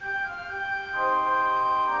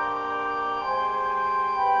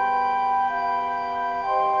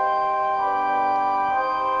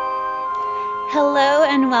Hello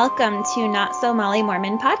and welcome to Not So Molly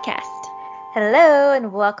Mormon podcast. Hello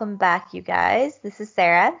and welcome back, you guys. This is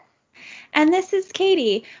Sarah. And this is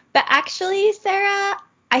Katie. But actually, Sarah,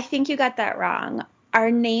 I think you got that wrong.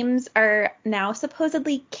 Our names are now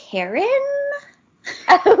supposedly Karen.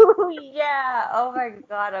 Oh, yeah. Oh, my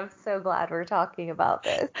God. I'm so glad we're talking about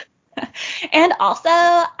this. And also,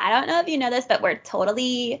 I don't know if you know this, but we're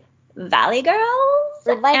totally Valley girls.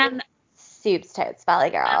 We're like And Soups Totes Valley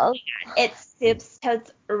Girls. it's soups totes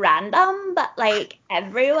random, but like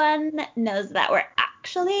everyone knows that we're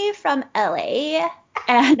actually from LA.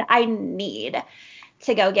 And I need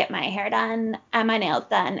to go get my hair done and my nails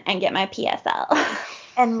done and get my PSL.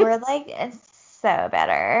 And we're like so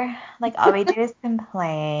better. Like, all we do is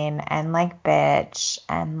complain and like bitch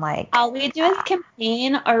and like All we do is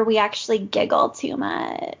complain or we actually giggle too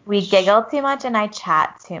much. we giggle too much and I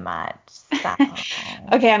chat too much. So.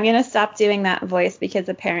 Okay, I'm going to stop doing that voice because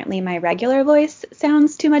apparently my regular voice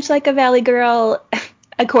sounds too much like a Valley girl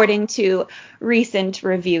according to recent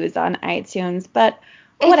reviews on iTunes, but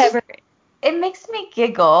whatever. It makes me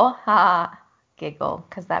giggle. Giggle,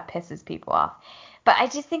 because that pisses people off. But I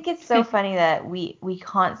just think it's so funny that we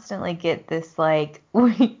constantly get this like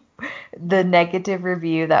the negative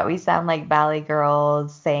review that we sound like Valley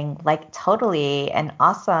girls saying like totally and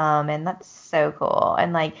awesome and that's so cool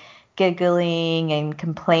and like giggling and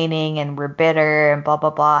complaining and we're bitter and blah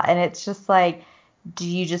blah blah and it's just like, do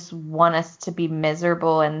you just want us to be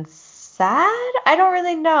miserable and sad? I don't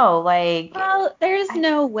really know. Like, Well, there's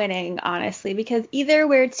no winning, honestly, because either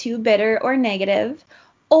we're too bitter or negative,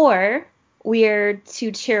 or we're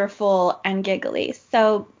too cheerful and giggly.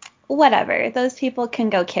 So, whatever. Those people can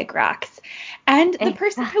go kick rocks. And the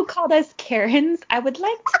person who called us Karens, I would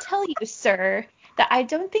like to tell you, sir, that I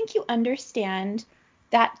don't think you understand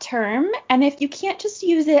that term. And if you can't just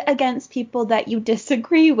use it against people that you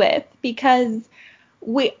disagree with, because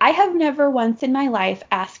I have never once in my life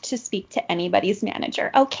asked to speak to anybody's manager,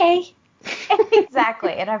 okay?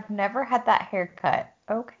 Exactly. And I've never had that haircut.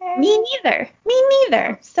 Okay. Me neither. Me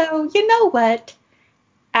neither. So you know what?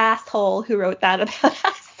 Asshole who wrote that about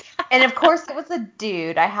us. And of course it was a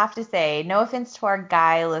dude, I have to say. No offense to our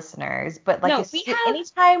guy listeners, but like No, we have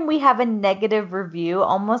anytime we have a negative review,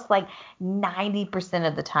 almost like 90%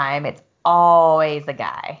 of the time, it's always a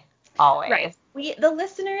guy. Always. right. The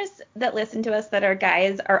listeners that listen to us that are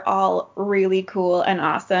guys are all really cool and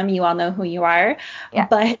awesome. You all know who you are. Yeah.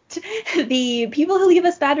 But the people who leave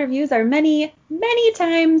us bad reviews are many, many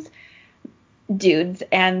times dudes,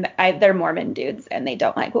 and they're Mormon dudes, and they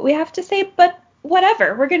don't like what we have to say, but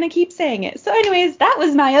whatever, we're going to keep saying it. So anyways, that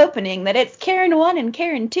was my opening, that it's Karen 1 and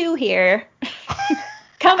Karen 2 here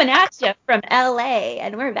coming at you from LA,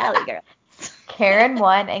 and we're Valley girls. Karen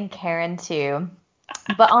 1 and Karen 2.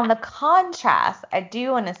 But on the contrast, I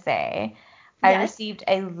do want to say I Yes. received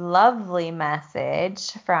a lovely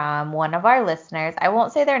message from one of our listeners. I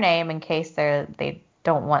won't say their name in case they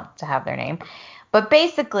don't want to have their name. But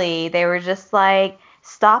basically, they were just like,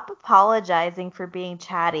 stop apologizing for being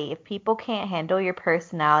chatty. If people can't handle your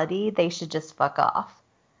personality, they should just fuck off.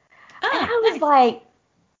 And Oh, I was nice. like,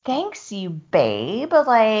 thanks, you babe.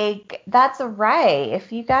 Like, that's right.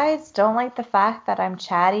 If you guys don't like the fact that I'm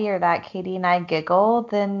chatty or that Katie and I giggle,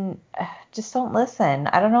 then just don't listen.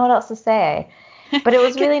 I don't know what else to say. But it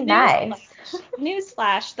was really nice.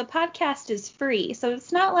 Newsflash, the podcast is free, so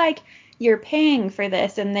it's not like you're paying for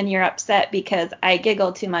this and then you're upset because I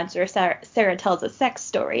giggle too much or Sarah tells a sex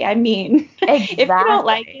story. I mean, if you don't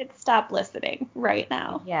like Exactly. it, stop listening right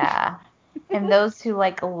now. Yeah. And those who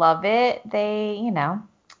like love it, they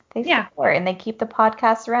Yeah. support and they keep the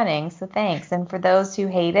podcast running. So thanks. And for those who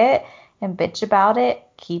hate it and bitch about it,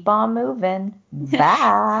 keep on moving.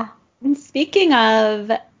 Bye. And speaking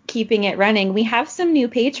of keeping it running, we have some new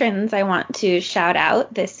patrons I want to shout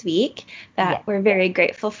out this week that Yes. we're very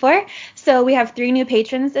grateful for. So we have 3 new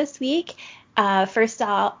patrons this week. First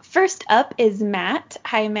up is Matt.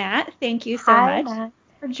 Hi, Matt. Thank you so Hi, much Matt.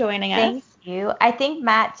 for joining us. Thank you. I think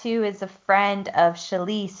Matt too is a friend of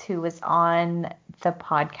Shalise who was on the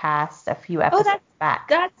podcast a few Oh, episodes back.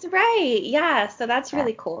 that's right. Yeah, so that's Yeah.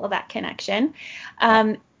 really cool, that connection.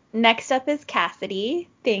 Yeah. Next up is Cassidy.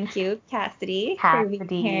 Thank you, Cassidy, for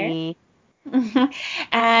being here. Cassidy.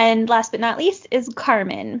 And last but not least is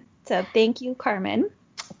Carmen. So thank you, Carmen.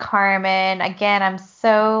 Carmen. Again, I'm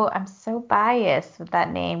so biased with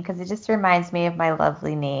that name because it just reminds me of my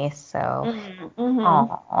lovely niece. So, Mm-hmm.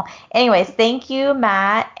 oh. Anyways, thank you,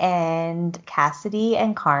 Matt and Cassidy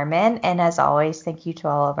and Carmen. And as always, thank you to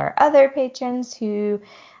all of our other patrons who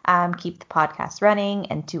keep the podcast running,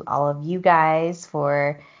 and to all of you guys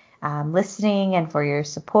for listening and for your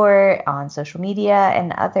support on social media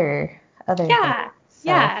and other things. Yeah. So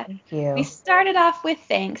Yeah. thank We you. started off with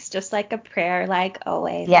thanks, just like a prayer, like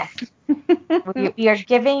always. Yes, we are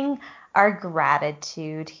giving our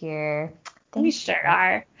gratitude here. We Thank sure you.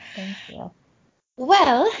 are. Thank you.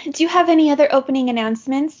 Well, do you have any other opening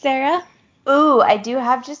announcements, Sarah? Ooh, I do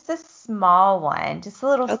have just a small one, just a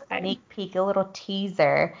little Okay. sneak peek, a little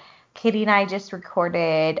teaser. Kitty and I just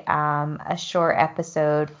recorded a short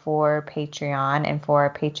episode for Patreon and for our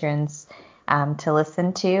patrons to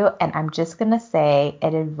listen to, and I'm just gonna say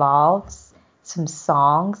it involves some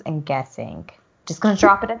songs and guessing. Just gonna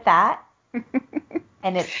drop it at that,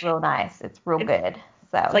 and it's real nice. It's real It's good.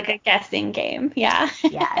 it's So like a guessing game. Yeah.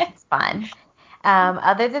 yeah, it's fun.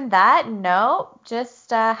 Other than that, no,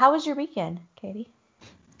 just how was your weekend, Katie?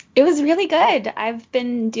 It was really good. I've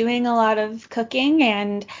been doing a lot of cooking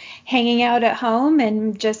and hanging out at home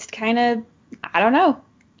and just kind of, I don't know,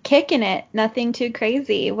 kicking it. Nothing too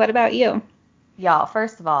crazy. What about you? Y'all,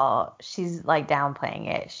 first of all, she's like downplaying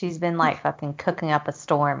it. She's been like fucking cooking up a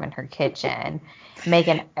storm in her kitchen,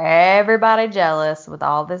 making everybody jealous with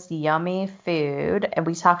all this yummy food. And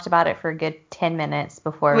we talked about it for a good 10 minutes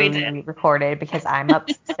before We we did. recorded because I'm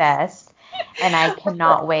obsessed and I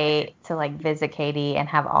cannot wait to like visit Katie and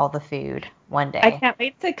have all the food one I day. can't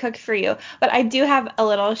wait to cook for you. But I do have a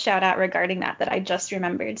little shout out regarding that I just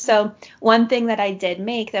remembered. So, one thing that I did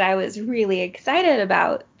make that I was really excited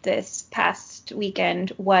about this past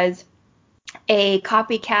weekend was a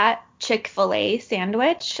copycat Chick-fil-A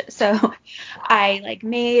sandwich. So, I like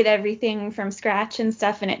made everything from scratch and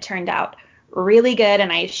stuff, and it turned out really good.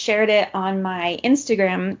 And I shared it on my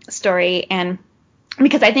Instagram story. And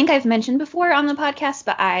because I think I've mentioned before on the podcast,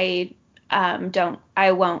 but I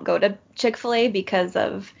won't go to Chick-fil-A because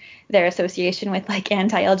of their association with like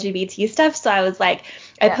anti-LGBT stuff. So I was like,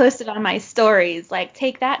 I Yeah. posted on my stories, like,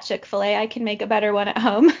 take that Chick-fil-A, I can make a better one at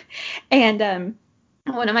home. And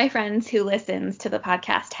one of my friends who listens to the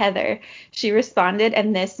podcast, Heather, she responded,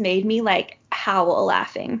 and this made me like howl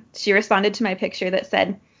laughing. She responded to my picture that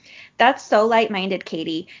said, "That's so light-minded,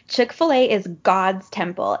 Katie. Chick-fil-A is God's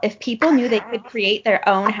temple. If people knew they could create their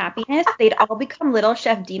own happiness, they'd all become little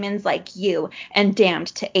chef demons like you and damned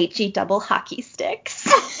to HE double hockey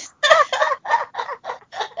sticks."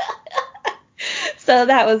 So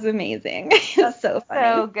that was amazing. It's That's so funny.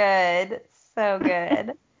 so good. So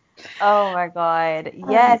good. Oh my God.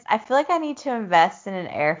 Um, Yes, I feel like I need to invest in an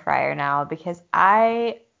air fryer now because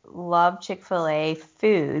I love Chick-fil-A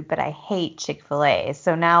food, but I hate Chick-fil-A.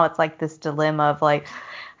 So now it's like this dilemma of like,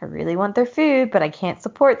 I really want their food, but I can't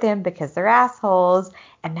support them because they're assholes.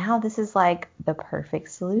 And now this is like the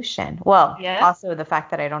perfect solution. Well, yeah. also the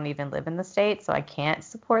fact that I don't even live in the state, so I can't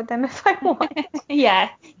support them if I want. Yeah.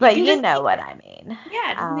 You But can you just know what I mean.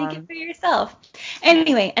 yeah, just make it Um, for yourself.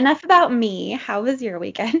 Anyway, enough about me. How was your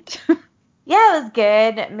weekend? Yeah, it was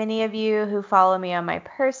good. Many of you who follow me on my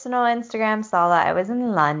personal Instagram saw that I was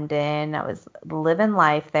in London. I was living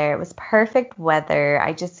life there. It was perfect weather.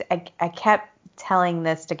 I kept telling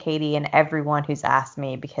this to Katie and everyone who's asked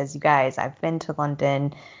me because you guys, I've been to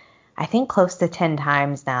London, I think close to 10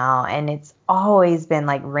 times now, and it's always been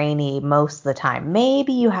like rainy most of the time.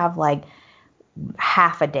 Maybe you have like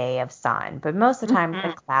half a day of sun, but most of the time it's Mhm.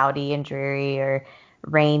 like cloudy and dreary or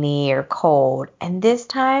rainy or cold. And this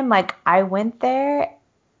time, like I went there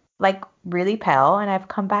like really pale and I've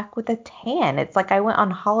come back with a tan. It's like I went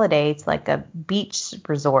on holiday to like a beach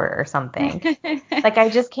resort or something. Like I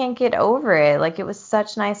just can't get over it. Like it was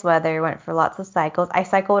such nice weather. Went for lots of cycles. I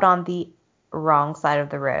cycled on the wrong side of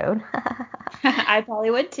the road. I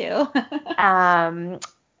probably would too. Um,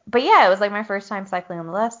 but yeah, it was like my first time cycling on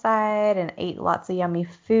the left side and ate lots of yummy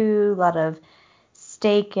food, a lot of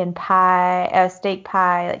steak pie,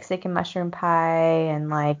 like steak and mushroom pie, and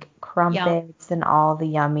like Yum. crumpets and all the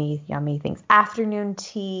yummy, yummy things. Afternoon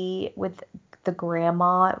tea with the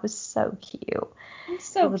grandma. It was so cute. It's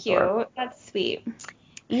It so was adorable. cute. That's sweet.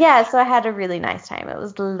 Yeah, so I had a really nice time. It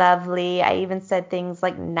was lovely. I even said things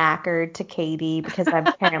like knackered to Katie because I'm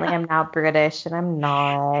now British and I'm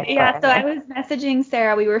not, Yeah, so I but was messaging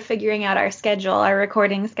Sarah. We were figuring out our schedule, our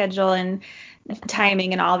recording schedule and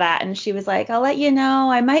timing and all that. And she was like, I'll let you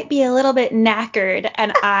know, I might be a little bit knackered.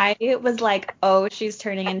 And I was like, oh, she's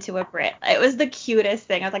turning into a Brit. It was the cutest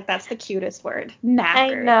thing. I was like, that's the cutest word, I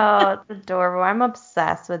knackered. know, it's adorable. I'm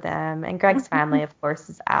obsessed with them. And Greg's family, of course,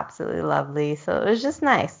 is absolutely lovely. So it was just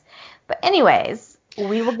nice. But anyways,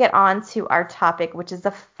 we will get on to our topic, which is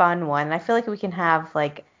a fun one. And I feel like we can have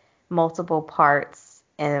like multiple parts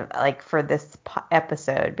in like for this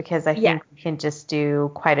episode because I Yeah, think we can just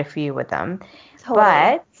do quite a few with them. totally.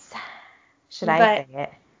 But should I But say it?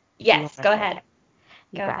 Do you want yes, to go say ahead. it?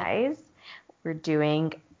 You Go ahead. guys, we're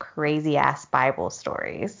doing crazy ass Bible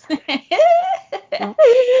stories.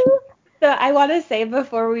 So I want to say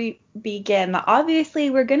before we begin, obviously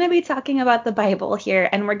we're going to be talking about the Bible here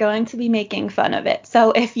and we're going to be making fun of it.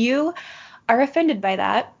 So if you are offended by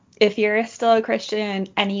that, if you're still a Christian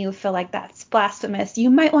and you feel like that's blasphemous,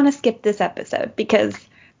 you might want to skip this episode because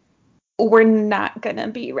we're not going to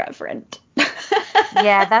be reverent.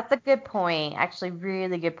 Yeah, that's a good point. Actually,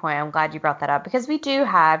 really good point. I'm glad you brought that up because we do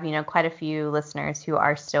have, quite a few listeners who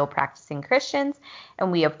are still practicing Christians, and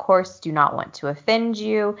we, of course, do not want to offend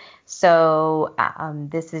you. So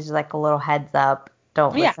this is like a little heads up.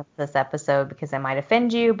 Don't listen to this episode because it might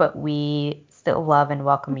offend you, but we still love and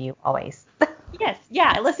welcome you always. Yes,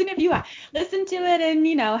 yeah. Listen if you want. Listen to it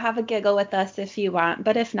and, have a giggle with us if you want.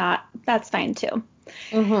 But if not, that's fine too.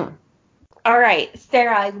 Mm-hmm. All right,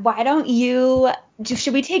 Sarah,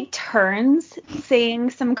 should we take turns saying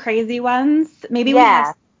some crazy ones? Maybe we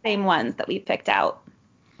have the same ones that we picked out.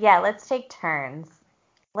 Yeah, let's take turns.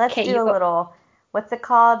 Let's do a little, what's it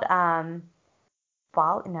called?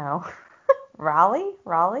 No.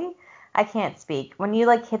 Raleigh? I can't speak. When you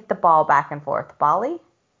hit the ball back and forth. Bally?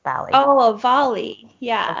 Oh, a volley.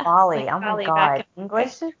 Yeah. A volley. Like oh my volley God.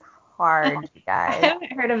 English is hard, you I guys.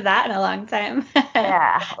 haven't heard of that in a long time.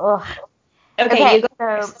 Yeah. Ugh. Okay, you go so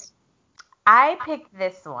first. I picked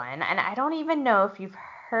this one, and I don't even know if you've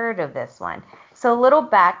heard of this one. So a little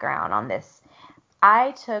background on this.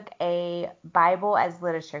 I took a Bible as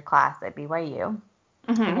literature class at BYU.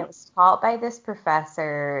 And it was taught by this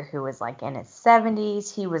professor who was in his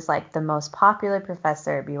 70s. He was the most popular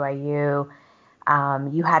professor at BYU.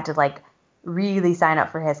 You had to really sign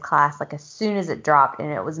up for his class as soon as it dropped.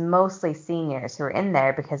 And it was mostly seniors who were in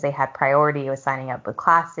there because they had priority with signing up with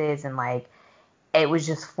classes. And it was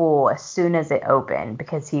just full as soon as it opened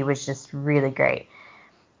because he was just really great.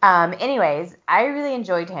 Anyways, I really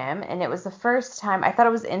enjoyed him, and it was the first time I thought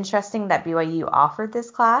it was interesting that BYU offered this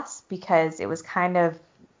class because it was kind of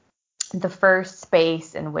the first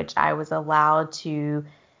space in which I was allowed to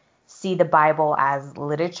see the Bible as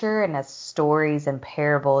literature and as stories and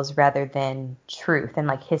parables rather than truth and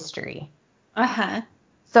history. Uh-huh.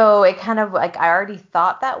 So it kind of I already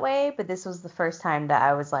thought that way, but this was the first time that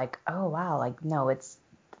I was oh wow, no, it's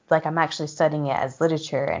I'm actually studying it as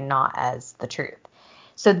literature and not as the truth.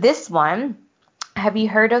 So this one, have you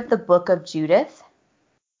heard of the Book of Judith?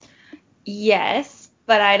 Yes,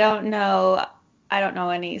 but I don't know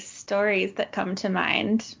any stories that come to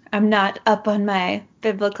mind. I'm not up on my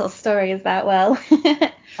biblical stories that well.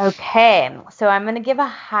 Okay, so I'm going to give a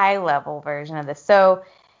high level version of this. So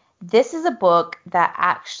this is a book that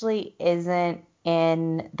actually isn't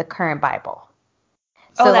in the current Bible.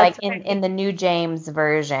 So that's in the New James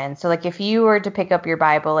version. So if you were to pick up your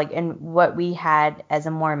Bible, in what we had as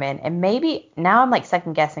a Mormon, and maybe now I'm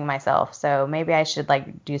second guessing myself, so maybe I should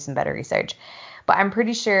do some better research. But I'm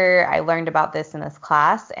pretty sure I learned about this in this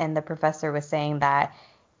class, and the professor was saying that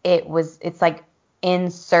it's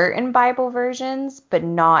in certain Bible versions, but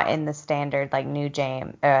not in the standard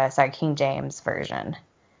King James version.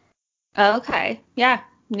 Okay. Yeah.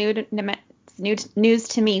 News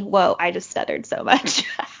to me. Whoa, I just stuttered so much.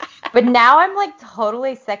 But now I'm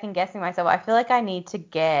totally second guessing myself. I feel I need to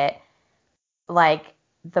get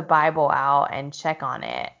the Bible out and check on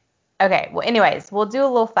it. Okay, well anyways, we'll do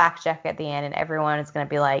a little fact check at the end and everyone is going to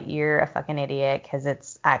be you're a fucking idiot because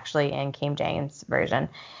it's actually in King James version.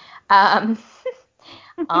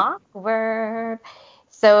 Awkward.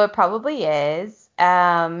 So it probably is.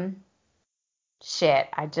 Shit,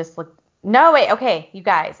 I just looked. No, wait, okay, you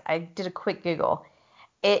guys, I did a quick Google.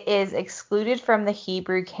 It is excluded from the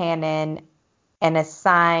Hebrew canon and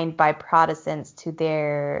assigned by Protestants to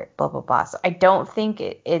their blah, blah, blah. So I don't think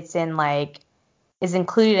it's is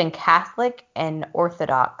included in Catholic and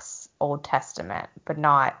Orthodox Old Testament, but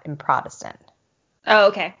not in Protestant. Oh,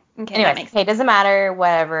 okay. Okay, Anyways, that makes sense. doesn't matter,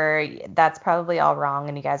 whatever. That's probably all wrong,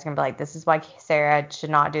 and you guys are going to be this is why Sarah should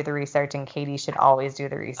not do the research, and Katie should always do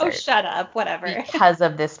the research. Oh, shut up. Whatever. Because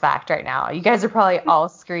of this fact right now. You guys are probably all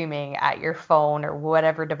screaming at your phone or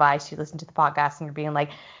whatever device you listen to the podcast, and you're being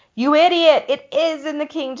you idiot, it is in the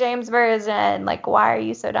King James Version. Why are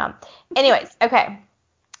you so dumb? Anyways, okay.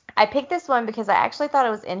 I picked this one because I actually thought it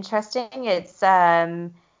was interesting. It's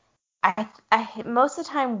most of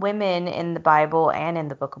the time women in the Bible and in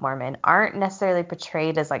the Book of Mormon aren't necessarily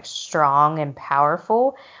portrayed as strong and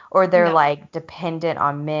powerful, or they're dependent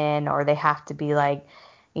on men, or they have to be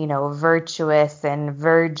virtuous and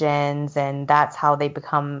virgins, and that's how they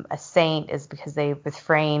become a saint, is because they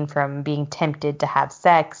refrain from being tempted to have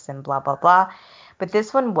sex and blah blah blah. But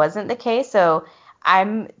this one wasn't the case, so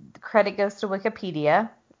credit goes to Wikipedia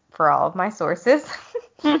for all of my sources.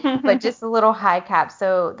 But just a little high cap.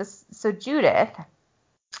 So Judith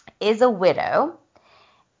is a widow,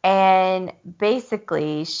 and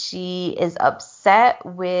basically she is upset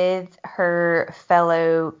with her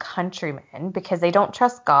fellow countrymen because they don't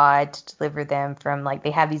trust God to deliver them from, like,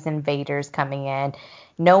 they have these invaders coming in.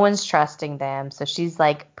 No one's trusting them. So she's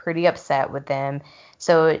like pretty upset with them.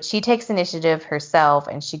 So she takes initiative herself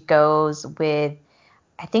and she goes with,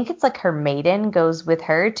 I think it's like her maiden goes with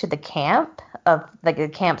her to the camp of, like, the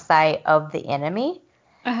campsite of the enemy.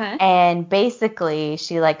 Uh-huh. And basically,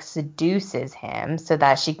 she like seduces him so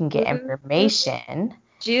that she can get Ooh, information.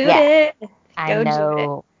 Yeah, Judith. I Go Judith.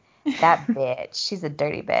 know that bitch. She's a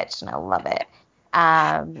dirty bitch, and I love it.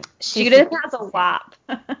 She Judith has a seduces him. wop.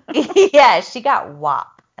 Yeah, she got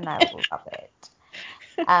WAP, and I love it.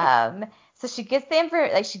 So she gets the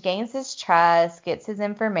info, like she gains his trust, gets his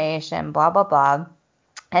information, blah blah blah.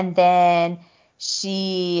 And then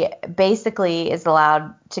she basically is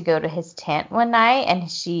allowed to go to his tent one night, and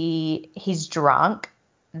he's drunk.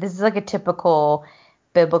 This is like a typical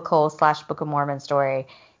biblical / Book of Mormon story.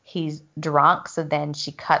 He's drunk, so then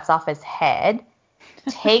she cuts off his head,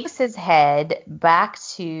 takes his head back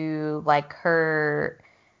to like her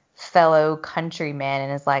fellow countrymen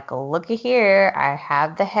and is like, looky here, I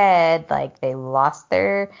have the head. Like, they lost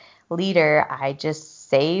their leader. I just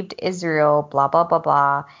saved Israel, blah, blah, blah,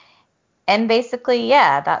 blah. And basically,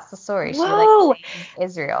 yeah, that's the story. She like Whoa, saves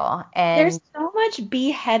Israel. there's And so much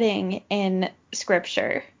beheading in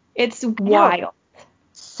scripture. It's I know wild.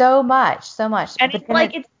 so much, so much. And But it's then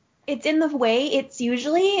like it's in the way, it's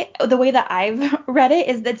usually the way that I've read it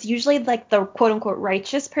is that's usually like the quote unquote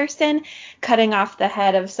righteous person cutting off the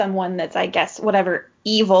head of someone that's, I guess, whatever,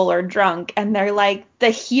 evil or drunk, and they're like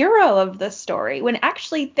the hero of the story when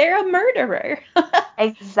actually they're a murderer.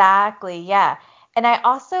 exactly, yeah. And I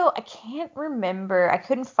can't remember, I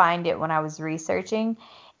couldn't find it when I was researching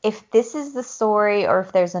if this is the story or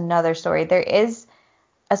if there's another story. There is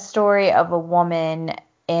a story of a woman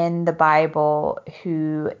in the Bible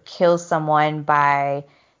who kills someone by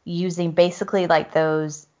using basically like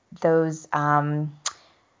those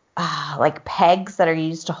like pegs that are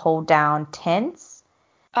used to hold down tents.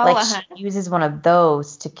 Oh, Like uh-huh. she uses one of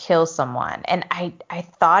those to kill someone. And I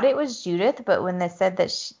thought it was Judith, but when they said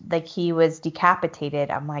that like he was decapitated,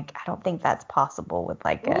 I'm like, I don't think that's possible with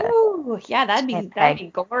like a Ooh, yeah, tent that'd peg. be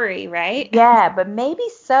gory, right? Yeah, but maybe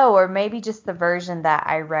so, or maybe just the version that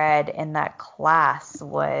I read in that class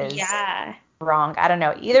was Yeah. wrong. I don't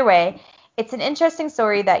know. Either way, it's an interesting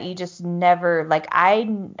story that you just never, like,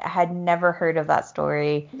 had never heard of that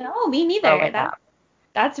story No, me neither. growing That's up.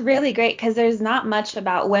 That's really great because there's not much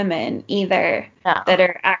about women either No. that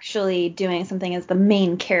are actually doing something as the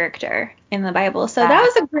main character in the Bible. So that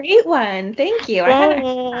was Exactly. a great one. Thank you. I hadn't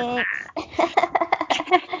Thanks. heard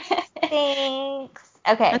that. Thanks.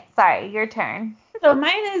 Okay, sorry, your turn. So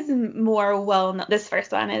mine is more well known. This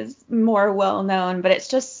first one is more well known, but it's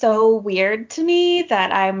just so weird to me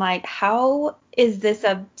that I'm like, how is this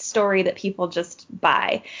a story that people just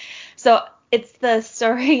buy? So it's the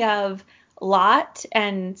story of Lot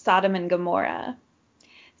and Sodom and Gomorrah,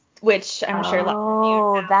 which I'm sure lots of you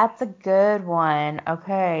Oh, know. that's a good one.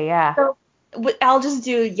 Okay, yeah. So I'll just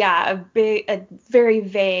do, yeah, a very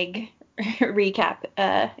vague recap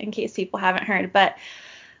in case people haven't heard. But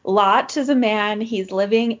Lot is a man. He's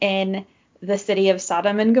living in the city of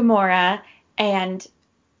Sodom and Gomorrah, and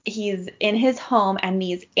he's in his home, and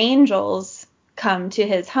these angels come to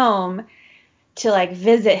his home to like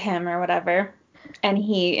visit him or whatever. And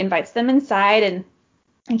he invites them inside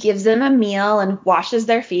and gives them a meal and washes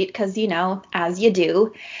their feet because, as you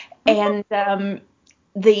do. And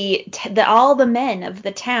the all the men of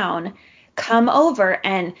the town come over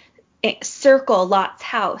and circle Lot's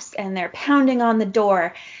house, and they're pounding on the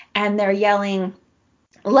door and they're yelling,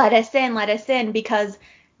 let us in, because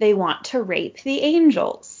they want to rape the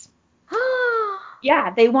angels.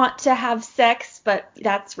 Yeah, they want to have sex, but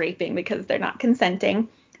that's raping because they're not consenting.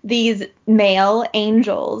 These male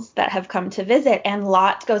angels that have come to visit, and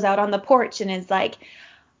Lot goes out on the porch and is like,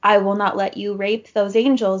 I will not let you rape those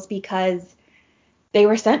angels because they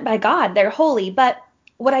were sent by God. They're holy. But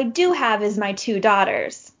what I do have is my two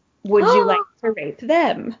daughters. Would you like to rape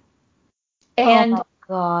them? Oh my And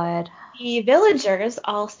God. the villagers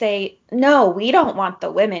all say, no, we don't want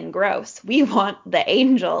the women gross. We want the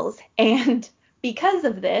angels. And because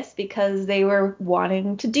of this, because they were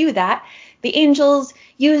wanting to do that, the angels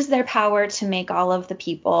use their power to make all of the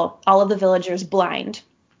people, all of the villagers blind.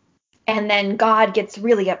 And then God gets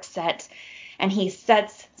really upset and he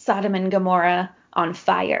sets Sodom and Gomorrah on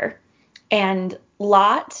fire. And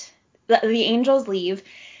Lot, the angels leave,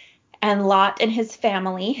 and Lot and his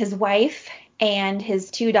family, his wife and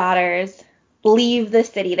his two daughters leave the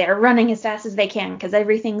city. They're running as fast as they can because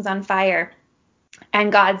everything's on fire.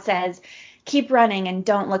 And God says, keep running and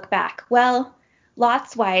don't look back. Well,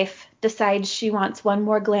 Lot's wife decides she wants one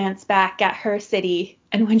more glance back at her city.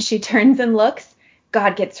 And when she turns and looks,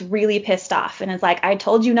 God gets really pissed off and is like, I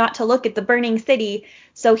told you not to look at the burning city.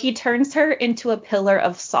 So he turns her into a pillar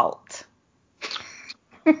of salt.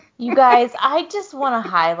 You guys, I just want to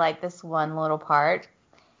highlight this one little part.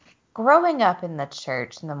 Growing up in the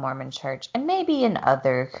church, in the Mormon church, and maybe in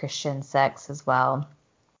other Christian sects as well,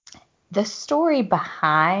 the story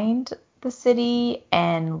behind the city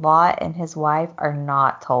and Lot and his wife are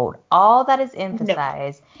not told. All that is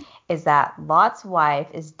emphasized is that Lot's wife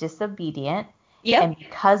is disobedient, and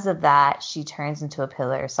because of that, she turns into a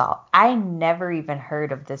pillar of salt. I never even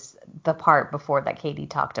heard of the part before that Katie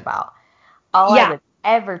talked about. All I was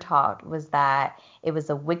ever taught was that it was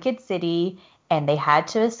a wicked city and they had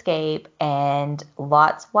to escape, and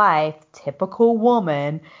Lot's wife, typical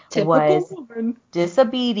woman, was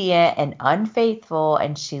disobedient and unfaithful,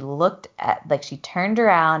 and she turned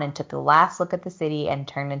around and took the last look at the city and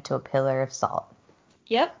turned into a pillar of salt.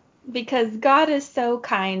 Yep, because God is so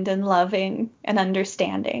kind and loving and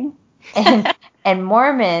understanding. And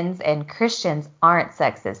Mormons and Christians aren't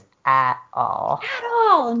sexist at all. At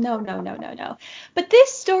all. No. But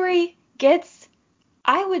this story gets,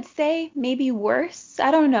 I would say, maybe worse.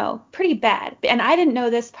 I don't know. Pretty bad. And I didn't know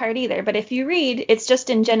this part either. But if you read, it's just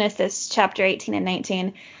in Genesis chapter 18 and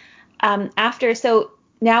 19. So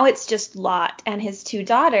now it's just Lot and his two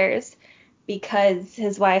daughters, because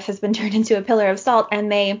his wife has been turned into a pillar of salt,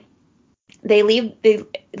 and they leave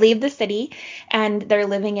the city and they're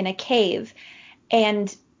living in a cave.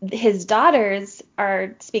 And his daughters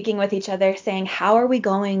are speaking with each other saying, how are we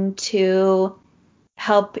going to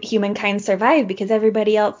help humankind survive, because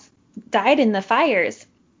everybody else died in the fires?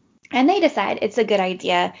 And they decide it's a good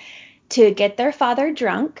idea to get their father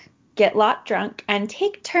drunk, get Lot drunk, and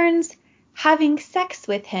take turns having sex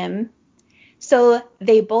with him. So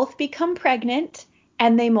they both become pregnant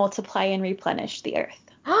and they multiply and replenish the earth.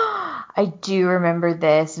 I do remember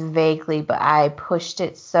this vaguely, but I pushed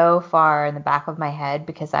it so far in the back of my head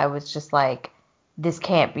because I was just like, this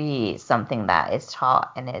can't be something that is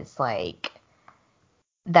taught and it's like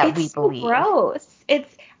that we believe. It's so gross.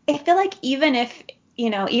 I feel like even if,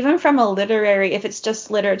 even from a literary, if it's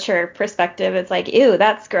just literature perspective, it's like, ew,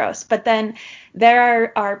 that's gross. But then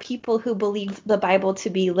there are people who believe the Bible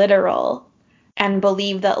to be literal and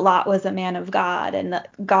believe that Lot was a man of God and that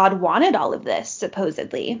God wanted all of this,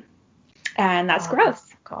 supposedly. And that's gross.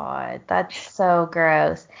 God, that's so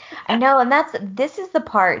gross. I know, and this is the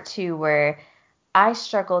part too where I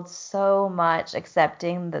struggled so much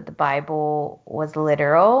accepting that the Bible was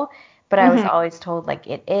literal, but I was always told like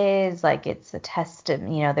it is, like it's a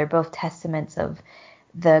testament, they're both testaments of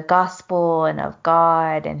the gospel and of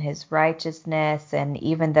God and his righteousness. And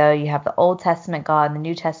even though you have the Old Testament God and the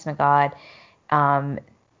New Testament God,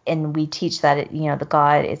 and we teach that the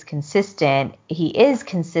God is consistent. He is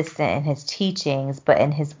consistent in his teachings, but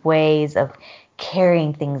in his ways of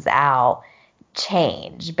carrying things out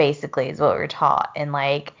change, basically, is what we're taught. And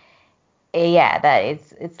like, yeah, that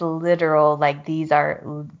it's literal. Like, these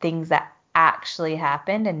are things that actually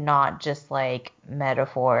happened and not just like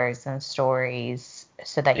metaphors and stories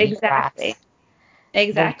so that you grasp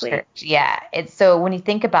the church. Yeah. It's so when you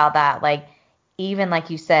think about that, like, even like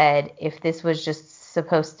you said, if this was just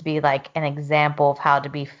supposed to be like an example of how to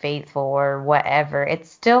be faithful or whatever, it's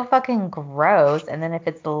still fucking gross. And then if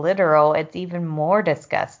it's literal, it's even more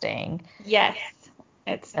disgusting. Yes.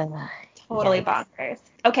 It's totally bonkers.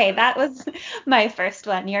 Okay, that was my first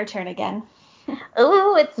one. Your turn again.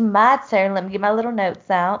 Ooh, it's my turn. Let me get my little notes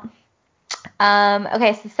out.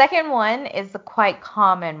 Okay, so the second one is a quite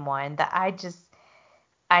common one that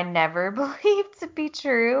I never believed to be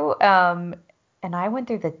true. And I went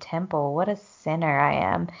through the temple. What a sinner I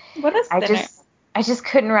am. What a sinner. I just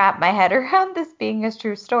couldn't wrap my head around this being a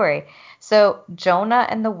true story. So, Jonah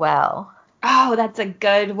and the well. Oh, that's a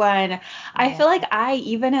good one. I feel like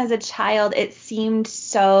even as a child, it seemed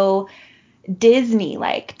so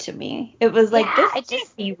Disney-like to me. It was like, this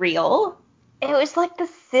can't be real. It was like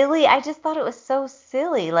I just thought it was so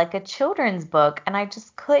silly, like a children's book. And I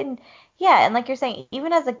just couldn't, and like you're saying,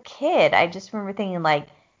 even as a kid, I just remember thinking like,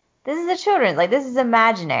 this is a children's, like this is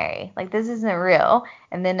imaginary, like this isn't real.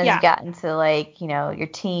 And then as you got into like, your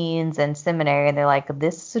teens and seminary and they're like,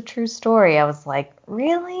 this is a true story, I was like,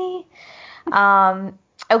 really?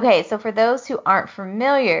 Okay, so for those who aren't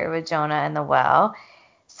familiar with Jonah and the well,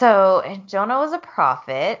 so Jonah was a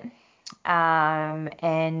prophet,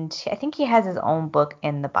 And I think he has his own book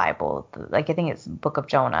in the Bible. Like, I think it's Book of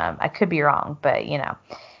Jonah. I could be wrong, but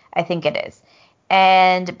I think it is.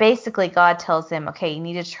 And basically, God tells him, okay, you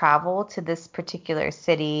need to travel to this particular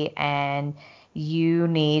city and you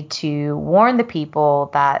need to warn the people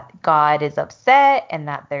that God is upset and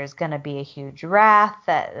that there's going to be a huge wrath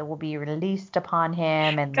that will be released upon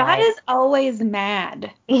him. And God like, is always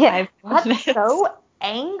mad. yeah, I've God's noticed. so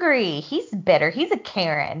angry. He's bitter. He's a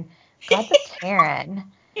Karen. God's a Karen.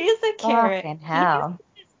 He's a Karen. Fucking He needs hell.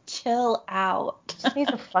 to just chill out. Just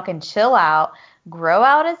needs to fucking chill out, grow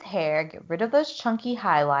out his hair, get rid of those chunky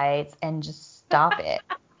highlights, and just stop it.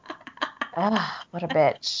 Ugh, what a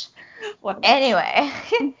bitch. What a bitch.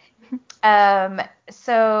 Anyway, um,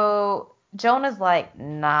 so Jonah's like,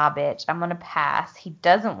 nah, bitch, I'm gonna pass. He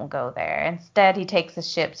doesn't go there. Instead, he takes a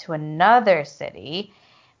ship to another city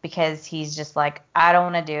because he's just like, I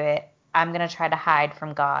don't want to do it. I'm gonna try to hide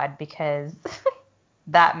from God because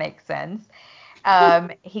that makes sense.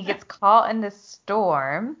 He gets caught in this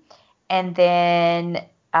storm, and then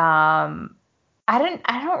I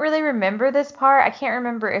don't really remember this part. I can't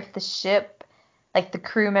remember if the ship, like the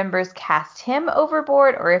crew members, cast him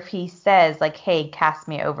overboard or if he says like, "Hey, cast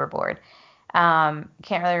me overboard." Can't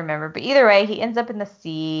really remember, but either way, he ends up in the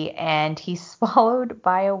sea and he's swallowed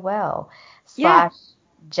by a whale Yeah. slash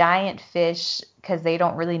giant fish because they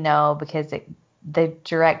don't really know because the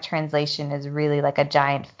direct translation is really like a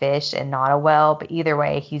giant fish and not a whale. But either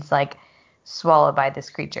way, he's like swallowed by this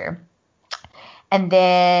creature. And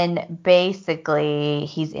then basically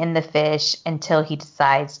he's in the fish until he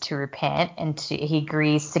decides to repent and he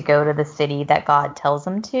agrees to go to the city that God tells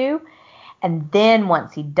him to. And then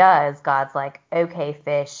once he does, God's like, okay,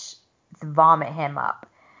 fish, let's vomit him up.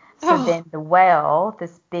 So Oh. then the whale,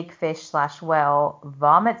 this big fish slash whale,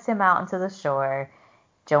 vomits him out into the shore.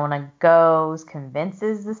 Jonah goes,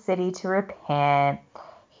 convinces the city to repent.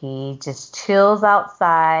 He just chills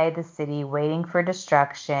outside the city waiting for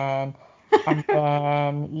destruction. And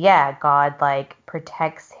then, yeah, God like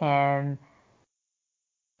protects him.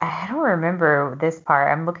 I don't remember this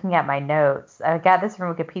part. I'm looking at my notes. I got this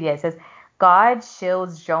from Wikipedia. It says, God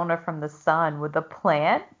shields Jonah from the sun with a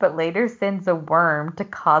plant, but later sends a worm to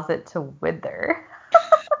cause it to wither.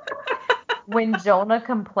 When Jonah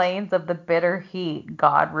complains of the bitter heat,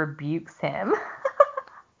 God rebukes him.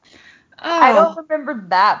 I don't Oh. remember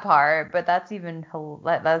that part, but that's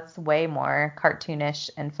way more cartoonish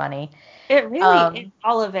and funny.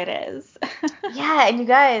 All of it is. Yeah, and you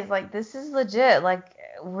guys, like, this is legit. Like,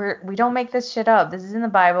 we don't make this shit up. This is in the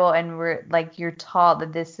Bible, and we're like, you're taught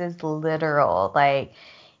that this is literal. Like,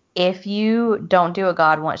 if you don't do what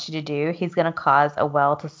God wants you to do, He's gonna cause a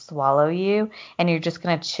whale to swallow you, and you're just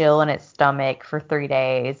gonna chill in its stomach for 3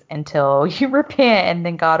 days until you repent, and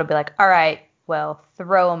then God will be like, all right, well,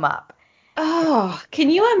 throw him up. Oh, can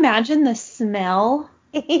you imagine the smell?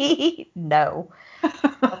 No,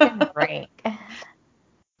 fucking rank.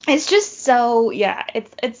 It's just so, yeah,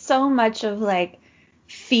 it's so much of like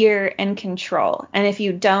fear and control. And if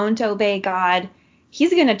you don't obey God,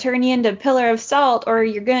 he's going to turn you into a pillar of salt or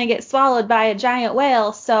you're going to get swallowed by a giant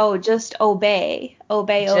whale. So just obey.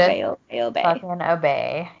 Obey, Just obey, obey, obey. fucking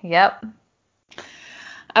obey. Yep.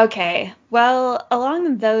 Okay. Well,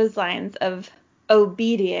 along those lines of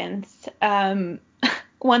obedience,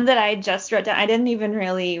 one that I just wrote down, I didn't even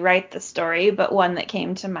really write the story, but one that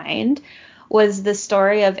came to mind was the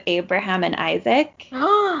story of Abraham and Isaac.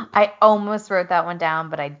 I almost wrote that one down,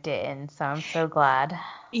 but I didn't, so I'm so glad.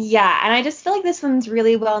 Yeah, and I just feel like this one's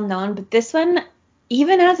really well known, but this one,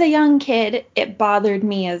 even as a young kid, it bothered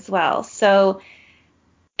me as well. So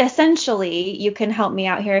essentially, you can help me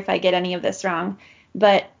out here if I get any of this wrong,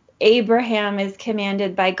 but Abraham is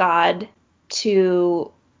commanded by God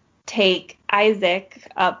to take Isaac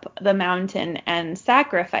up the mountain and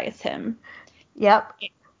sacrifice him. Yep.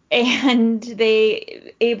 And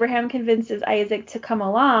Abraham convinces Isaac to come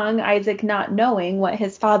along, Isaac not knowing what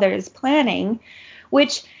his father is planning,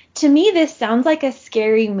 which to me this sounds like a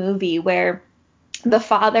scary movie where the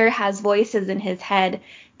father has voices in his head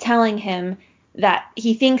telling him that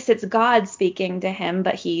he thinks it's God speaking to him,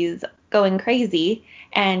 but he's going crazy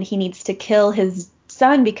and he needs to kill his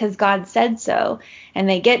son because God said so. And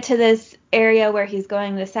they get to this area where he's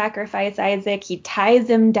going to sacrifice Isaac. He ties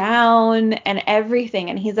him down and everything,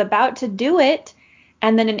 and he's about to do it.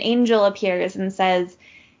 And then an angel appears and says,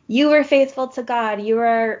 you were faithful to God, you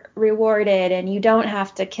are rewarded, and you don't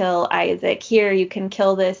have to kill Isaac. Here, you can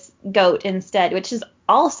kill this goat instead, which is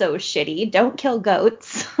also shitty. Don't kill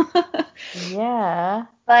goats. Yeah.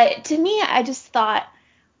 But to me, I just thought,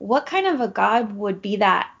 what kind of a God would be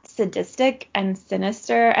that sadistic and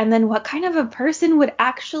sinister. And then what kind of a person would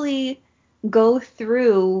actually go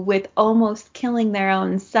through with almost killing their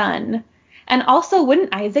own son? And also,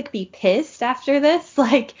 wouldn't Isaac be pissed after this?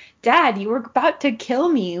 Like, Dad, you were about to kill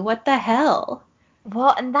me. What the hell?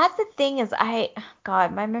 Well, and that's the thing is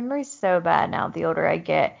God, my memory's so bad now the older I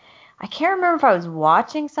get. I can't remember if I was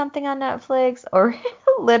watching something on Netflix or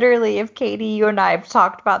literally if Katie, you and I have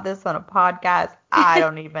talked about this on a podcast. I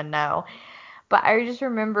don't even know. But I just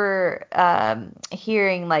remember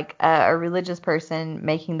hearing like a religious person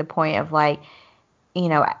making the point of like,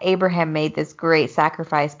 Abraham made this great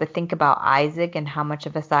sacrifice, but think about Isaac and how much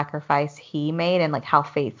of a sacrifice he made and like how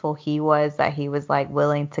faithful he was that he was like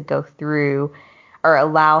willing to go through or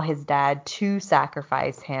allow his dad to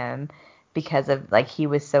sacrifice him because of like he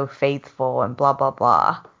was so faithful and blah blah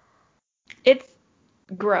blah. It's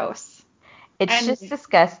gross. It's just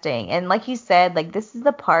disgusting. And like you said, like this is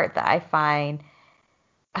the part that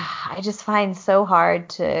I just find so hard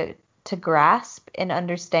to grasp and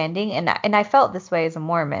understanding. And I felt this way as a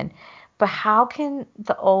Mormon. But how can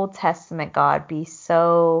the Old Testament God be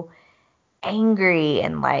so angry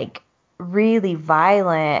and like really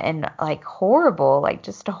violent and like horrible, like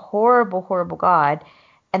just a horrible, horrible God?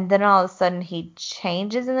 And then all of a sudden he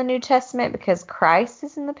changes in the New Testament because Christ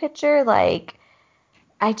is in the picture. Like,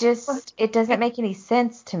 it doesn't make any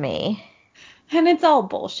sense to me. And it's all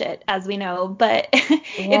bullshit, as we know. But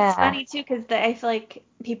it's Yeah. funny, too, because I feel like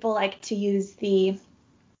people like to use the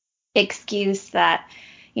excuse that,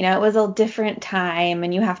 it was a different time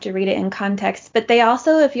and you have to read it in context. But they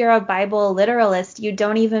also, if you're a Bible literalist, you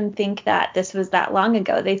don't even think that this was that long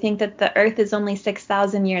ago. They think that the earth is only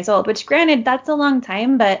 6,000 years old, which granted, that's a long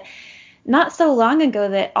time, but not so long ago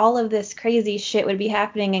that all of this crazy shit would be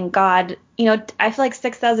happening and God, I feel like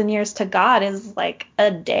 6,000 years to God is like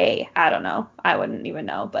a day. I don't know. I wouldn't even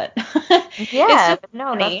know, but it's Yeah, just but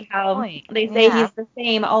no, that's funny the how point. they say Yeah. he's the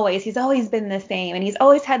same always. He's always been the same and he's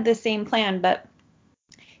always had the same plan, but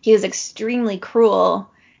he was extremely cruel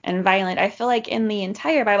and violent. I feel like in the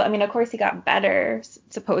entire Bible, I mean, of course he got better,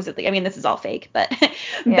 supposedly. I mean, this is all fake, but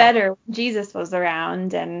Yeah. better when Jesus was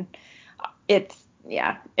around, and it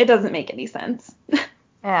doesn't make any sense.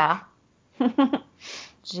 Yeah.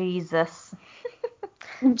 Jesus.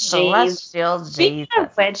 Jeez. Celestial Speaking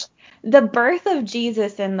of Jesus. which, the birth of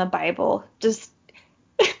Jesus in the Bible, just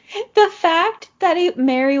the fact that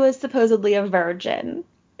Mary was supposedly a virgin.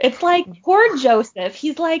 It's like, poor Joseph.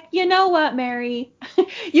 He's like, you know what, Mary?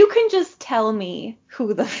 You can just tell me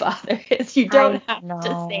who the father is. You don't I have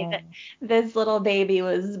to say know. that this little baby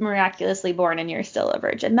was miraculously born and you're still a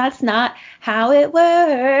virgin. That's not how it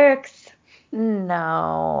works.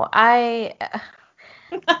 No.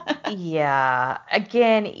 Yeah.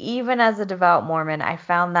 Again, even as a devout Mormon, I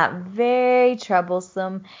found that very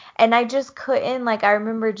troublesome. And I just couldn't, like, I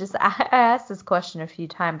remember I asked this question a few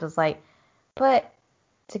times. I was like, but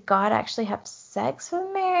did God actually have sex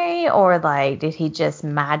with Mary? Or, like, did he just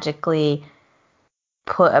magically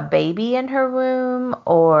put a baby in her womb?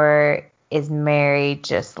 Or is Mary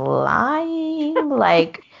just lying?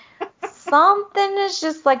 Like, something is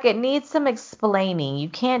just like it needs some explaining. You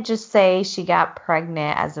can't just say she got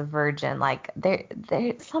pregnant as a virgin. Like there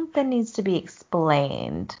something needs to be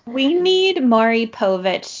explained. We need Maury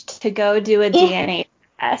Povich to go do a DNA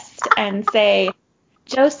test and say,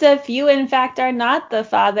 Joseph, you in fact are not the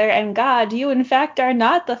father, and God, you in fact are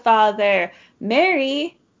not the father.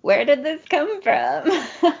 Mary, where did this come from?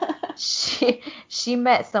 She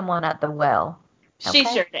met someone at the well. She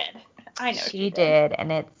Okay? sure did. I know she She did. did,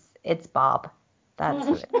 and it's Bob. That's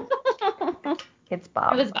who it is. It's It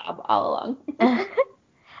Bob. was Bob all along.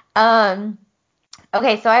 um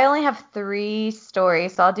okay, so I only have 3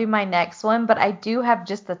 stories, so I'll do my next one, but I do have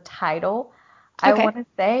just the title I Okay. want to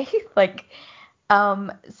say. Like,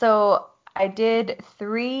 so I did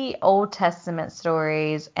 3 Old Testament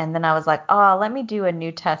stories, and then I was like, oh, let me do a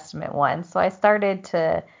New Testament one. So I started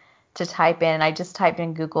to type in, I just typed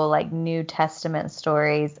in Google like New Testament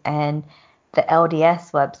stories, and the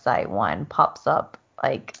LDS website one pops up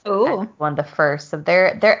like as Ooh. one of the first. So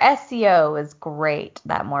their SEO is great.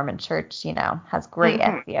 That Mormon church, has great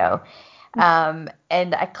Mm-hmm. SEO.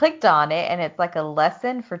 And I clicked on it, and it's like a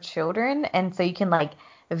lesson for children, and so you can like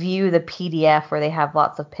view the PDF where they have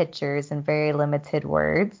lots of pictures and very limited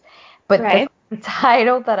words. But Right. the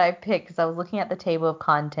title that I picked, because I was looking at the table of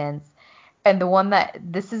contents, and the one that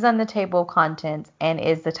this is on the table of contents and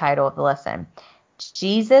is the title of the lesson.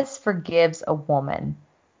 Jesus forgives a woman.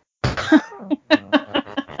 Because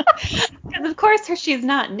of course she's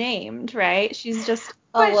not named, right? She's just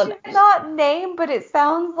Oh, But well, she's not named, but it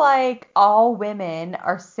sounds like all women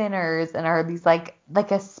are sinners and are these like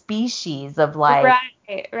a species of like,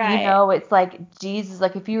 right, right. it's like Jesus,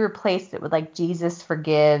 like if you replaced it with like Jesus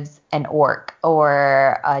forgives an orc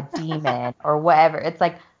or a demon or whatever, it's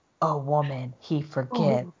like a woman, he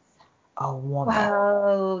forgives Oh, a woman.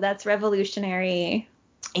 wow, that's revolutionary.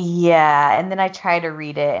 Yeah, and then I tried to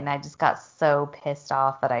read it and I just got so pissed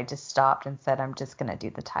off that I just stopped and said I'm just gonna do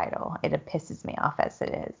the title. It pisses me off as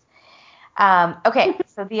it is. Okay,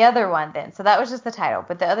 so the other one then. So that was just the title,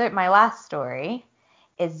 but my last story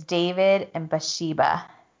is David and Bathsheba.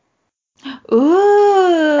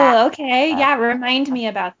 Ooh, That, okay. uh, Yeah, remind me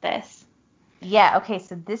about this. yeah, okay,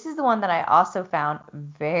 so this is the one that I also found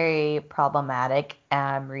very problematic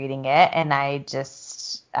reading it, and I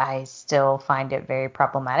still find it very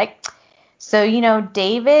problematic. So,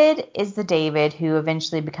 David is the David who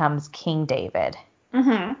eventually becomes King David.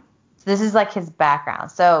 Mm-hmm. So this is like his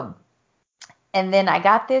background. So, and then I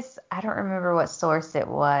got this, I don't remember what source it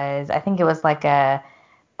was. I think it was like a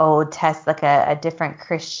old test, like a different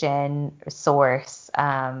Christian source.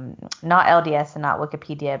 Not LDS and not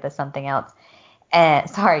Wikipedia, but something else. And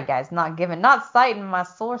sorry guys, not citing my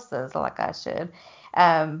sources like I should.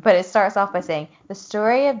 But it starts off by saying the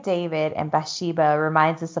story of David and Bathsheba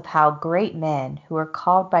reminds us of how great men who are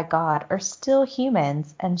called by God are still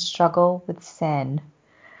humans and struggle with sin.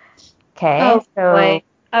 Okay, Oh boy. so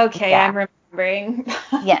Okay, yeah. I'm remembering.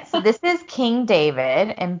 Yeah, so this is King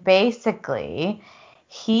David, and basically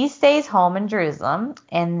he stays home in Jerusalem,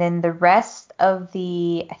 and then the rest of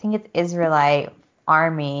I think it's Israelite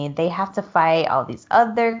army, they have to fight all these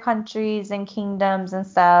other countries and kingdoms and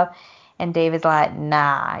stuff. And David's like,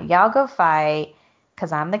 nah, y'all go fight,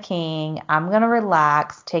 because I'm the king. I'm going to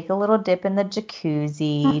relax, take a little dip in the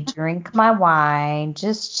jacuzzi, drink my wine,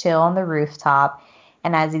 just chill on the rooftop.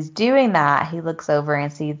 And as he's doing that, he looks over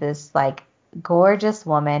and sees this like gorgeous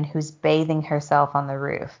woman who's bathing herself on the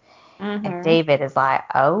roof. And Mm-hmm. David is like,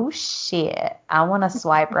 oh shit, I want to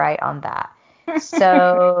swipe right on that.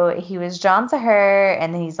 So he was drawn to her,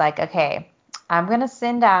 and then he's like, okay, I'm going to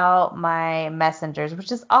send out my messengers,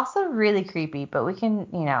 which is also really creepy, but we can,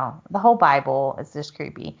 the whole Bible is just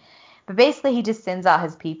creepy. But basically, he just sends out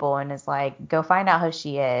his people and is like, go find out who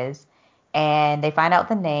she is. And they find out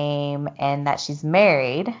the name and that she's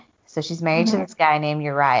married. So she's married to Mm-hmm. this guy named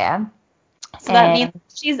Uriah. So that means And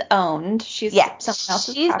she's owned. She's yeah, someone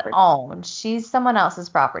else's she's property. owned. She's someone else's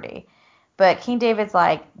property. But King David's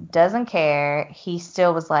like, doesn't care. He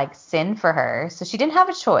still was like, send for her. So she didn't have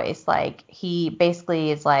a choice. Like, he basically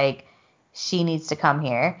is like, she needs to come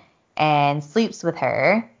here and sleeps with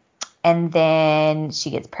her. And then she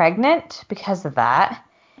gets pregnant because of that.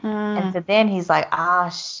 And Mm. so then he's like, ah,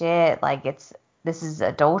 shit, like this is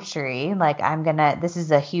adultery. Like this is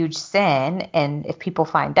a huge sin. And if people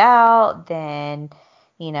find out, then,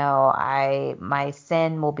 my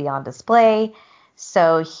sin will be on display.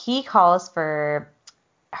 So he calls for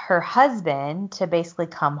her husband to basically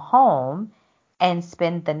come home and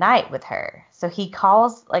spend the night with her. So he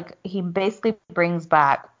basically brings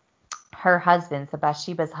back her husband, so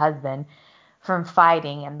Bathsheba's husband, from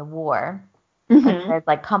fighting in the war and Mm-hmm. says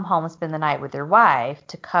like come home and spend the night with your wife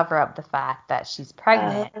to cover up the fact that she's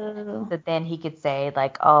pregnant. Oh, So then he could say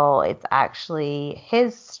like, oh, it's actually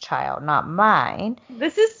his child, not mine.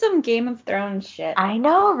 this is some Game of Thrones shit. I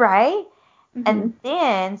know, right? Mm-hmm. And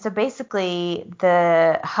then so basically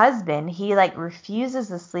the husband, he like refuses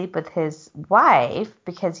to sleep with his wife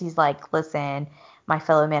because he's like, listen, my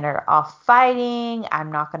fellow men are off fighting.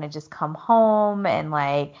 I'm not going to just come home and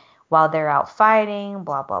like while they're out fighting,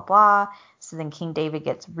 blah blah blah. So then King David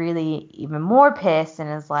gets really even more pissed and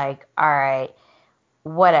is like, all right,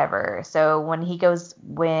 whatever. So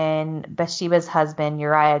when Bathsheba's husband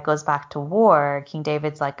Uriah goes back to war, King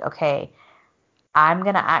David's like, okay, I'm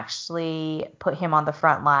gonna actually put him on the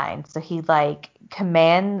front line. So he like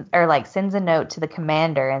commands or like sends a note to the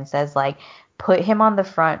commander and says like put him on the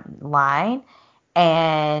front line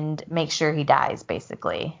and make sure he dies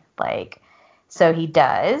basically. Like so he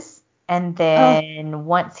does. And Oh, then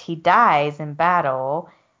once he dies in battle,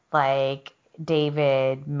 like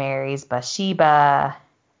David marries Bathsheba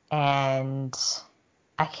and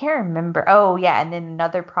I can't remember. Oh yeah, and then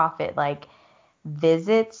another prophet like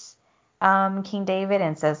visits King David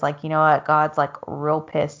and says like, you know what, God's like real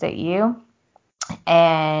pissed at you,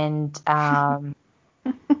 and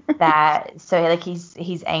that so like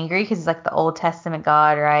he's angry because he's like the Old Testament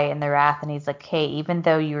God, right, and the wrath, and he's like, hey, even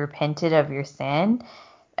though you repented of your sins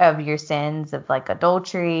of like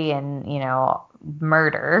adultery and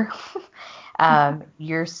murder,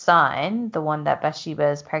 your son, the one that Bathsheba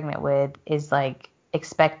is pregnant with, is like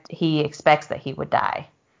he expects that he would die,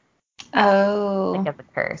 like Oh. as a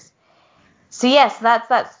curse. So yes, that's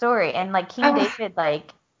that story. And like King Oh, David,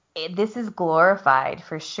 like this is glorified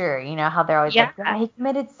for sure. You know how they're always yeah. like, yeah, he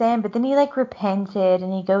committed sin, but then he like repented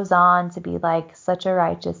and he goes on to be like such a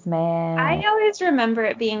righteous I man. always remember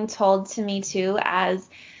it being told to me too as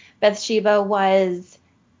Bathsheba was,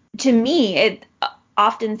 to me, it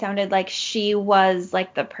often sounded like she was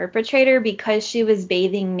like the perpetrator because she was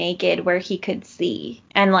bathing naked where he could see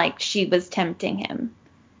and like she was tempting him.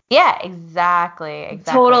 Yeah, exactly,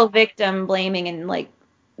 exactly. Total victim blaming and like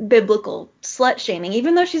biblical slut shaming,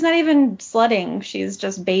 even though she's not even slutting, she's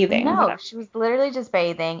just bathing, No, whatever. she was literally just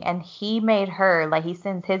bathing, and he made her, like, he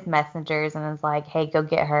sends his messengers and is like, hey, go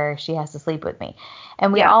get her. She has to sleep with me.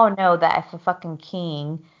 And we Yeah. all know that if a fucking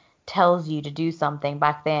king tells you to do something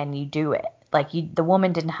back then, you do it. Like, the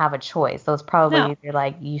woman didn't have a choice. So it's No. probably either,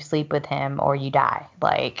 like, you sleep with him or you die.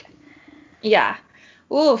 Like, Yeah.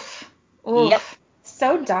 Oof. yep, Oof.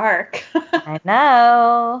 So dark. I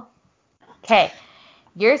know. Okay,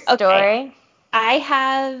 your Okay. story.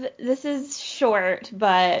 This is short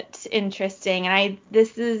but interesting, and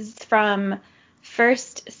this is from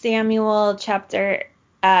First Samuel chapter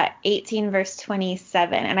 18 verse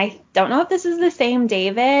 27, and I don't know if this is the same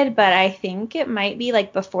David, but I think it might be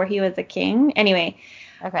like before he was a king. Anyway,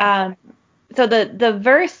 Okay. um, so the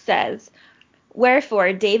verse says,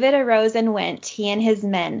 wherefore David arose and went, he and his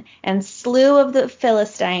men, and slew of the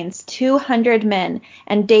Philistines 200 men.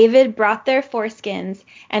 And David brought their foreskins,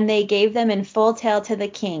 and they gave them in full tale to the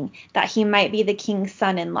king, that he might be the king's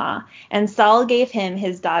son-in-law. And Saul gave him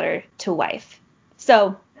his daughter to wife.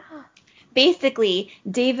 So basically,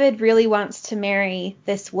 David really wants to marry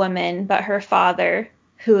this woman, but her father,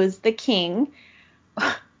 who is the king,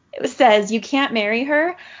 says you can't marry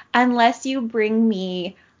her unless you bring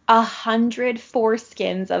me 100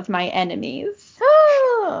 foreskins of my enemies.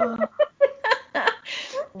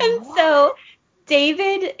 And What? so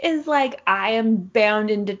David is like, I am bound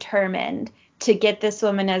and determined to get this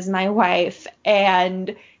woman as my wife.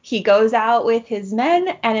 And he goes out with his men,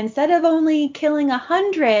 and instead of only killing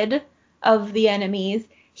 100 of the enemies,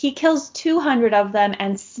 he kills 200 of them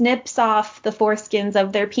and snips off the foreskins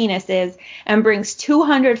of their penises and brings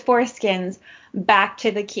 200 foreskins back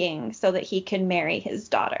to the king so that he can marry his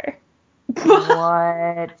daughter.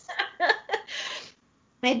 What?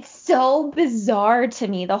 It's so bizarre to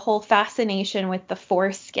me, the whole fascination with the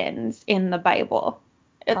foreskins in the Bible.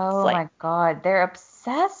 It's Oh like my God, they're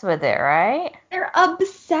obsessed with it, right? they're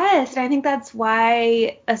obsessed. I think that's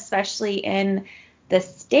why, especially in the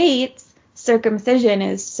States, circumcision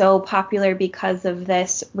is so popular because of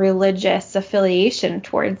this religious affiliation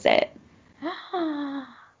towards it.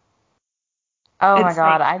 Oh my It's like,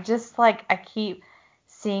 God, I keep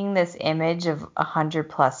seeing this image of 100+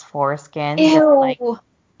 foreskins just ew. like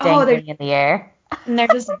Oh, dangling in the air. they're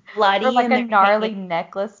just Or bloody like and a they're hanging. gnarly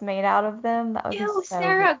necklace made out of them. That would be Ew, so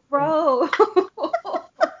Sarah, good. gross.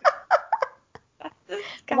 That's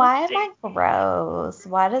Why am disgusting. I gross?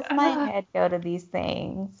 Why does my Ugh. head go to these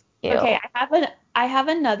things? Okay, Ew. I have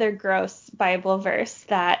another gross Bible verse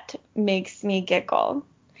that makes me giggle.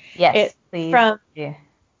 Yes, It's please from do.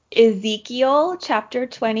 Ezekiel chapter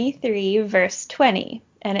 23 verse 20,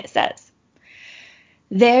 and it says,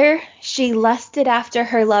 there she lusted after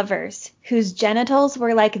her lovers, whose genitals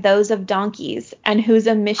were like those of donkeys, and whose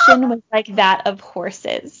emission was like that of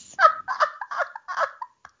horses.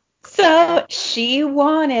 So she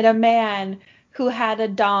wanted a man who had a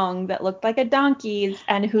dong that looked like a donkey's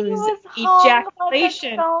and He whose was hung like a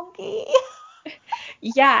ejaculation, donkey.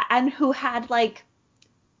 yeah, and who had like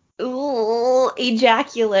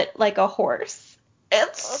ejaculate like a horse.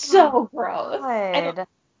 It's Oh my so gross. I don't God.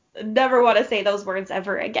 never want to say those words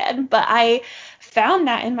ever again, but I found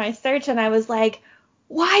that in my search and I was like,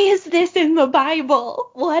 why is this in the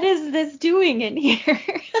Bible? What is this doing in here?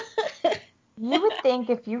 You would think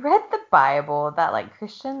if you read the Bible that like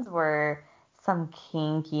Christians were some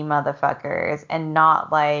kinky motherfuckers and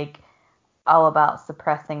not like all about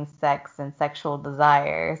suppressing sex and sexual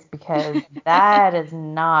desires because that is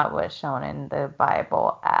not what's shown in the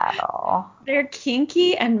Bible at all. They're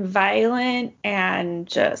kinky and violent and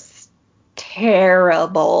just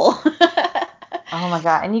terrible. Oh my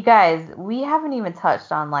God. And you guys, we haven't even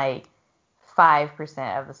touched on like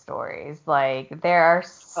 5% of the stories. Like there are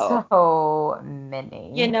Oh. so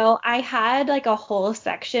many. I had like a whole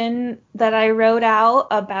section that I wrote out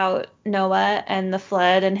about Noah and the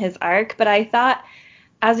flood and his ark, but I thought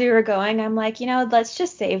as we were going, I'm like, let's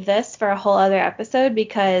just save this for a whole other episode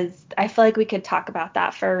because I feel like we could talk about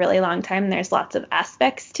that for a really long time. There's lots of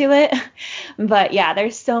aspects to it. But yeah,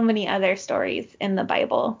 there's so many other stories in the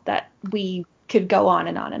Bible that we could go on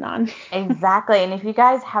and on and on. Exactly. And if you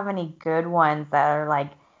guys have any good ones that are like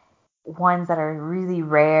ones that are really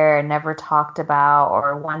rare and never talked about,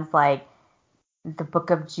 or ones like the Book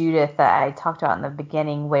of Judith that I talked about in the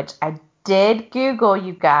beginning, which I did Google,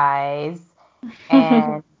 you guys,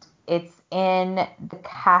 and it's in the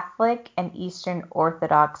Catholic and Eastern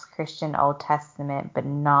Orthodox Christian Old Testament, but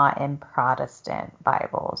not in Protestant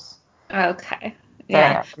Bibles. Okay. So Yeah.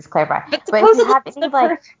 anyway, just clarify. But But if you have it's any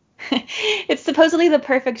like it's supposedly the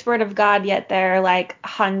perfect word of God, yet there are like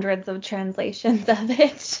hundreds of translations of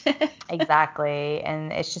it. exactly,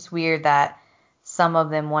 and it's just weird that some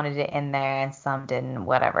of them wanted it in there and some didn't,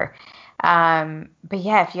 whatever. But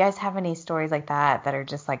yeah, if you guys have any stories like that that are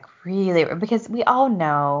just like really, because we all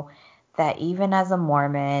know that even as a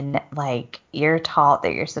Mormon, like you're taught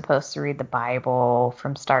that you're supposed to read the Bible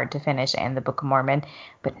from start to finish and the Book of Mormon,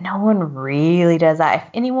 but no one really does that. If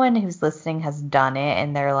anyone who's listening has done it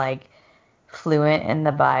and they're like fluent in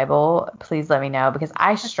the Bible, please let me know, because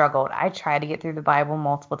I struggled. I tried to get through the Bible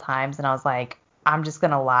multiple times and I was like, I'm just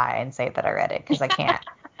gonna lie and say that I read it because I can't.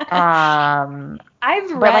 I've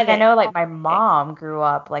But read like I it. know like my mom grew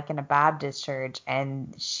up like in a Baptist church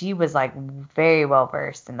and she was like very well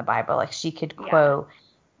versed in the Bible. Like she could Yeah. quote,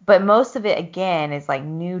 but most of it again is like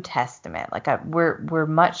New Testament. Like we're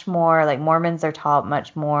much more like Mormons are taught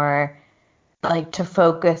much more like to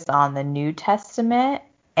focus on the New Testament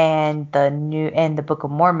and the Book of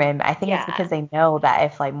Mormon. I think it's Yeah. because they know that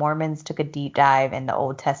if like Mormons took a deep dive in the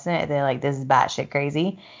Old Testament, they're like, this is batshit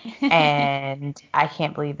crazy, and I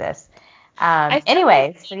can't believe this. I feel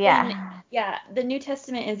Anyways, like so even, yeah. yeah, the New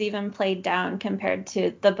Testament is even played down compared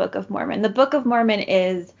to the Book of Mormon. The Book of Mormon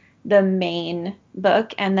is the main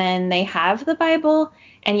book, and then they have the Bible,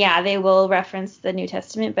 and yeah, they will reference the New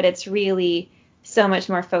Testament, but it's really so much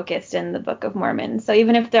more focused in the Book of Mormon. So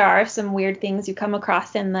even if there are some weird things you come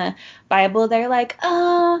across in the Bible, they're like,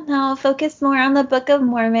 oh, no, focus more on the Book of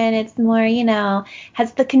Mormon. It's more,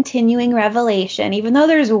 has the continuing revelation, even though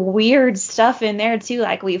there's weird stuff in there too,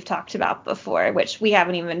 like we've talked about before, which we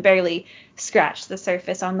haven't even barely scratched the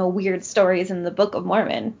surface on the weird stories in the Book of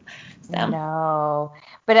Mormon. So. No.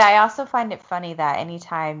 But I also find it funny that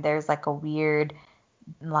anytime there's like a weird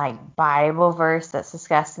like Bible verse that's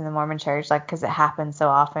discussed in the Mormon church, like because it happens so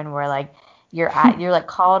often where like you're like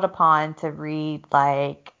called upon to read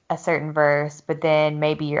like a certain verse, but then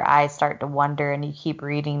maybe your eyes start to wander and you keep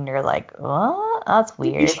reading and you're like, oh, that's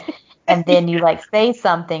weird. And then you like say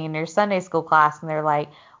something in your Sunday school class and they're like,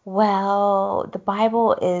 well, the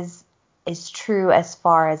Bible is true as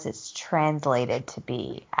far as it's translated to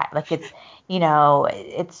be. Like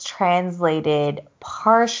it's translated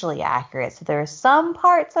partially accurate. So there are some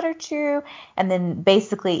parts that are true, and then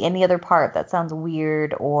basically any other part that sounds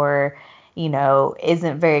weird or,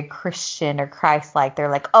 isn't very Christian or Christ-like, they're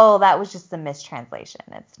like, oh, that was just a mistranslation.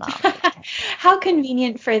 It's not like How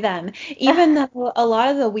convenient for them. Even though a lot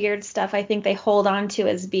of the weird stuff I think they hold on to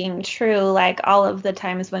as being true, like all of the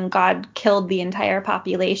times when God killed the entire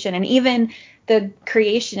population, and even the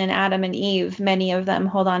creation in Adam and Eve, many of them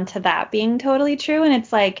hold on to that being totally true. And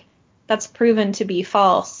it's like, that's proven to be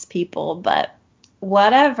false, people, but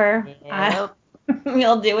whatever. Yep.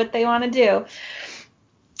 You'll do what they want to do.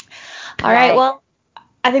 All right, Right. well,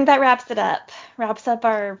 I think that wraps it up. Wraps up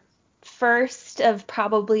our first of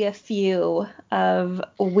probably a few of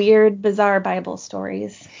weird, bizarre Bible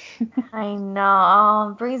stories. I know.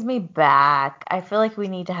 Oh, it brings me back. I feel like we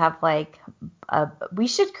need to have like we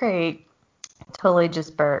should create totally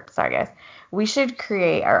just burp. Sorry guys. We should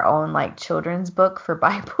create our own like children's book for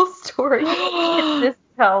Bible stories and just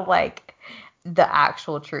tell like the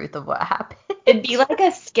actual truth of what happened. It'd be like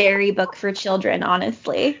a scary book for children,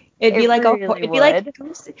 honestly. It'd be It like really it'd be like would.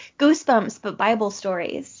 Goosebumps, but Bible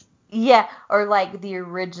stories. Yeah, or like the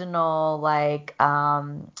original like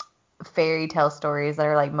fairy tale stories that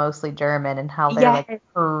are like mostly German and how they're Yeah, like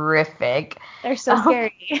horrific. they're so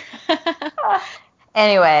scary.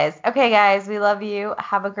 Anyways, okay, guys, we love you.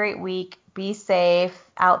 Have a great week. Be safe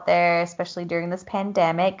out there, especially during this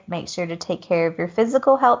pandemic. Make sure to take care of your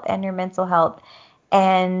physical health and your mental health.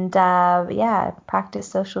 And yeah, practice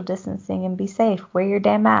social distancing and be safe. Wear your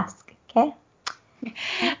damn mask, okay?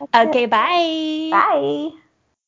 That's Okay, it. bye. Bye.